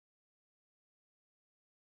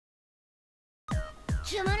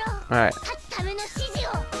Alright.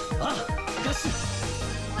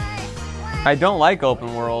 I don't like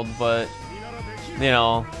open world, but, you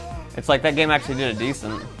know, it's like that game actually did it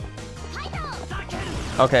decent.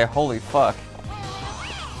 Okay, holy fuck.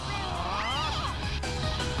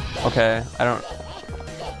 Okay, I don't...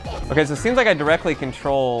 Okay, so it seems like I directly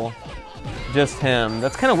control just him.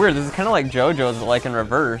 That's kind of weird. This is kind of like JoJo's, but like in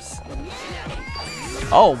reverse.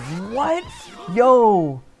 Oh, what?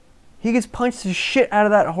 Yo! He gets punched the shit out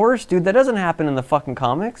of that horse, dude. That doesn't happen in the fucking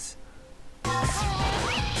comics.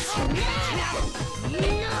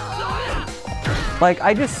 Like,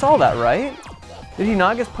 I just saw that, right? Did he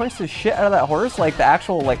not get punched the shit out of that horse? Like the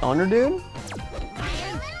actual, like, owner dude?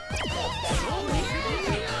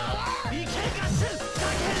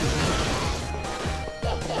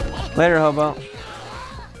 Later, hobo.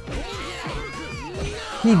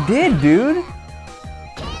 He did, dude.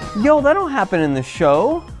 Yo, that don't happen in the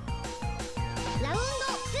show.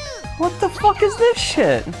 What the fuck is this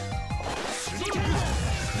shit?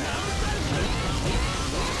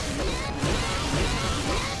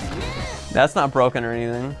 That's not broken or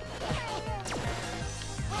anything.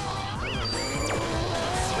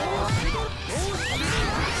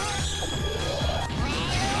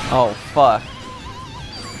 Oh, fuck.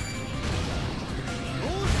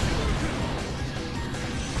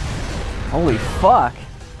 Holy fuck.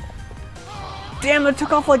 Damn, that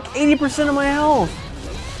took off like 80% of my health.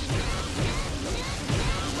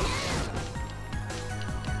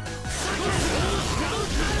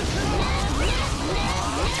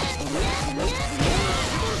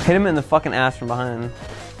 Hit him in the fucking ass from behind.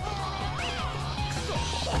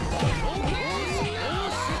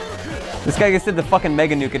 This guy just did the fucking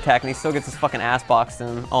Mega Nuke attack and he still gets his fucking ass boxed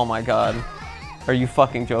in. Oh my god. Are you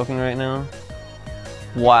fucking joking right now?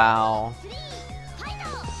 Wow.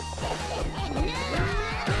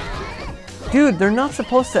 Dude, they're not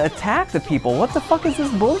supposed to attack the people. What the fuck is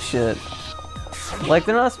this bullshit? Like,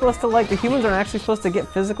 they're not supposed to, like, the humans aren't actually supposed to get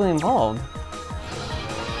physically involved.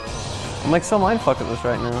 I'm like so mindfucked at this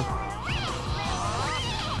right now.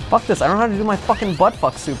 Fuck this, I don't know how to do my fucking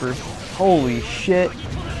buttfuck supers. Holy shit.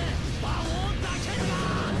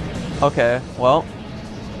 Okay, well.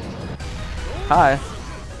 Hi.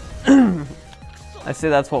 I say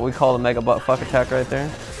that's what we call the mega buttfuck attack right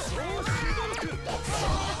there.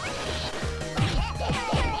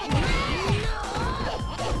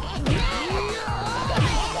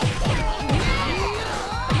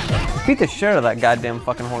 Beat the shit out of that goddamn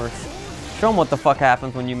fucking horse. Show him what the fuck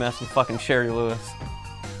happens when you mess with fucking Sherry Lewis.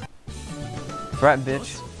 That's right,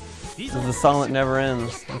 bitch. This is the song that never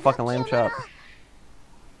ends. The fucking lamb chop.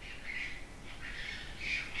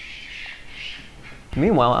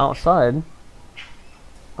 Meanwhile, outside,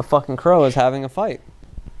 a fucking crow is having a fight.